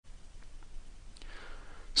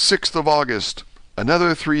6th of August.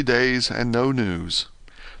 Another 3 days and no news.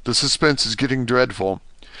 The suspense is getting dreadful.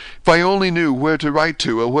 If I only knew where to write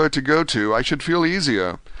to or where to go to, I should feel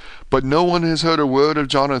easier. But no one has heard a word of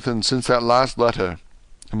Jonathan since that last letter.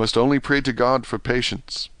 I must only pray to God for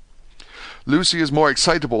patience. Lucy is more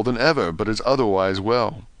excitable than ever, but is otherwise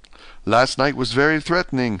well. Last night was very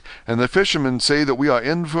threatening, and the fishermen say that we are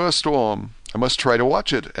in for a storm. I must try to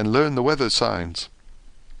watch it and learn the weather signs.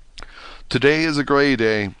 Today is a grey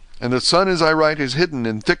day, and the sun as I write is hidden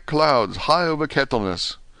in thick clouds high over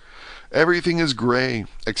Kettleness. Everything is grey,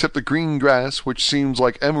 except the green grass, which seems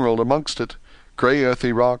like emerald amongst it. Grey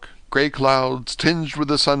earthy rock, grey clouds, tinged with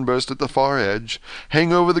the sunburst at the far edge,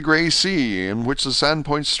 hang over the grey sea, in which the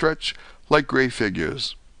sandpoints stretch like grey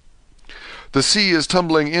figures. The sea is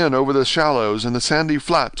tumbling in over the shallows and the sandy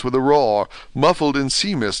flats with a roar, muffled in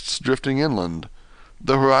sea mists drifting inland.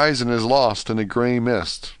 The horizon is lost in a grey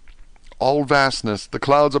mist. All vastness, the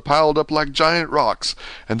clouds are piled up like giant rocks,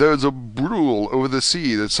 and there is a brool over the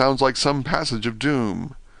sea that sounds like some passage of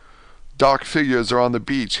doom. Dark figures are on the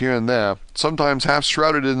beach here and there, sometimes half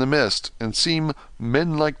shrouded in the mist, and seem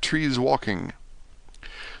men like trees walking.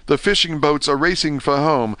 The fishing boats are racing for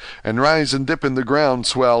home, and rise and dip in the ground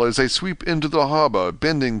swell as they sweep into the harbor,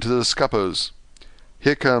 bending to the scuppers.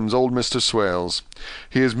 Here comes old Mr. Swales.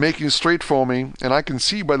 He is making straight for me, and I can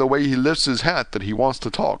see by the way he lifts his hat that he wants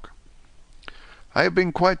to talk. I have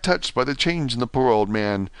been quite touched by the change in the poor old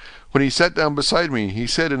man. When he sat down beside me, he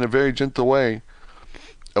said in a very gentle way,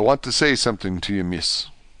 "I want to say something to you, miss."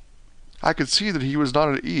 I could see that he was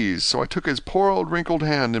not at ease, so I took his poor old wrinkled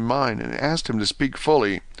hand in mine and asked him to speak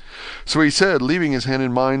fully. So he said, leaving his hand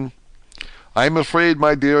in mine, "I am afraid,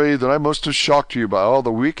 my dearie, that I must have shocked you by all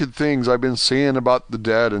the wicked things I've been saying about the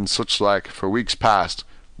dead and such like for weeks past,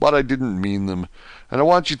 but I didn't mean them, and I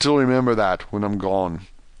want you to remember that when I'm gone.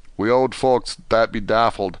 We old folks that be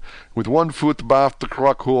daffled, with one foot abaft the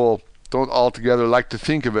crock hole, don't altogether like to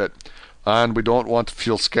think of it, and we don't want to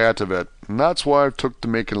feel scared of it, and that's why I've took to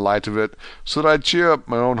making light of it, so that I'd cheer up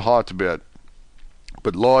my own heart a bit.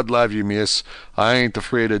 But Lord love you, miss, I ain't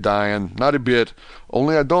afraid of dying, not a bit,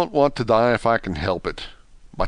 only I don't want to die if I can help it."